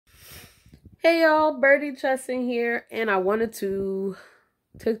Hey y'all, Birdie Chesson here, and I wanted to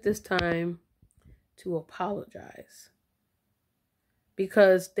take this time to apologize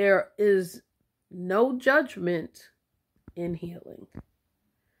because there is no judgment in healing.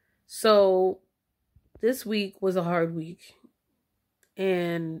 So this week was a hard week,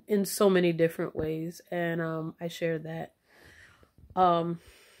 and in so many different ways, and I shared that.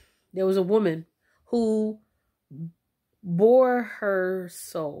 There was a woman who bore her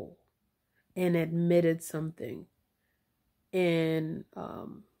soul and admitted something in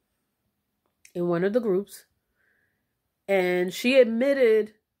one of the groups, and she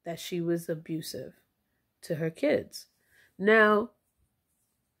admitted that she was abusive to her kids. Now,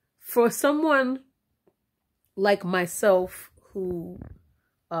 for someone like myself who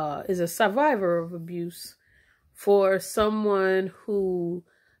is a survivor of abuse, for someone who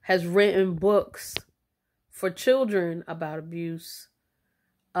has written books for children about abuse,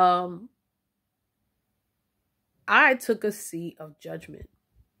 I took a seat of judgment,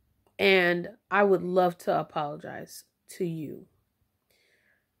 and I would love to apologize to you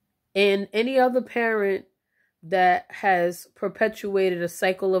and any other parent that has perpetuated a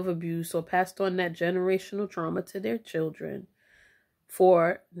cycle of abuse or passed on that generational trauma to their children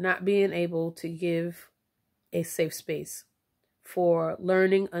for not being able to give a safe space for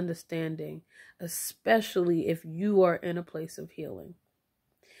learning, understanding, especially if you are in a place of healing.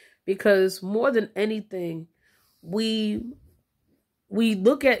 Because more than anything, we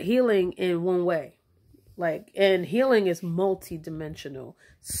look at healing in one way. And healing is multidimensional.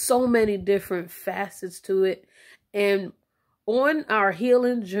 So many different facets to it. And on our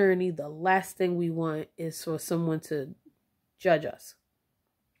healing journey, the last thing we want is for someone to judge us.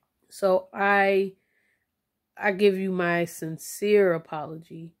 So I give you my sincere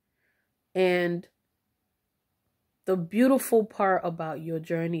apology. And the beautiful part about your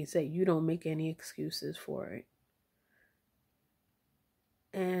journey is that you don't make any excuses for it.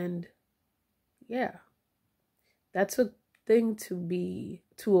 And yeah, that's a thing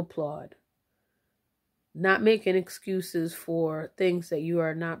to applaud. Not making excuses for things that you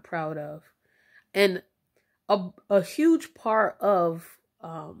are not proud of. And a huge part of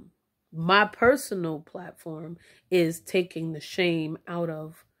my personal platform is taking the shame out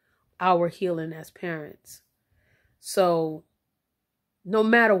of our healing as parents. So no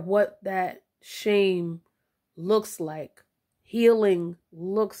matter what that shame looks like, healing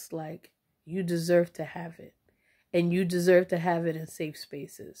looks like, you deserve to have it. And you deserve to have it in safe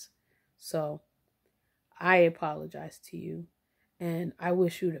spaces. So I apologize to you. And I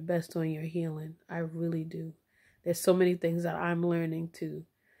wish you the best on your healing. I really do. There's so many things that I'm learning too.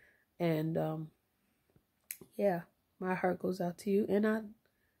 And yeah, my heart goes out to you. And I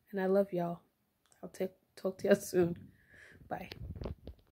love y'all. I'll talk to you soon. Bye.